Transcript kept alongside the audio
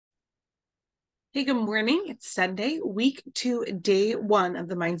Hey, good morning. It's Sunday, week 2, day 1 of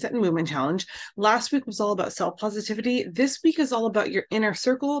the Mindset and Movement Challenge. Last week was all about self-positivity. This week is all about your inner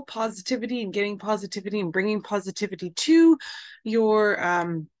circle positivity and getting positivity and bringing positivity to your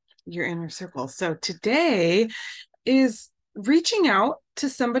inner circle. So today is reaching out to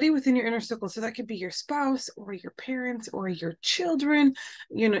somebody within your inner circle. So that could be your spouse or your parents or your children,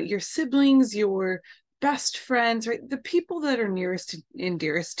 your siblings, your best friends, right? The people that are nearest to, and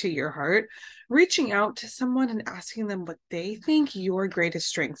dearest to your heart, reaching out to someone and asking them what they think your greatest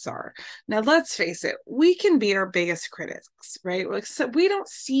strengths are. Now, let's face it, we can be our biggest critics, right? Like, so we don't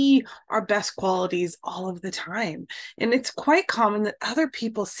see our best qualities all of the time. And it's quite common that other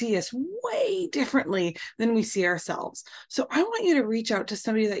people see us way differently than we see ourselves. So I want you to reach out to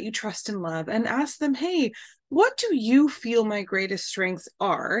somebody that you trust and love and ask them, hey, what do you feel my greatest strengths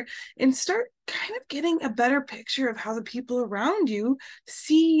are? And start kind of getting a better picture of how the people around you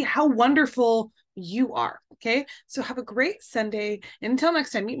see how wonderful you are. Okay. So have a great Sunday. And until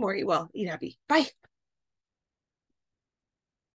next time, eat more, eat well, eat happy. Bye.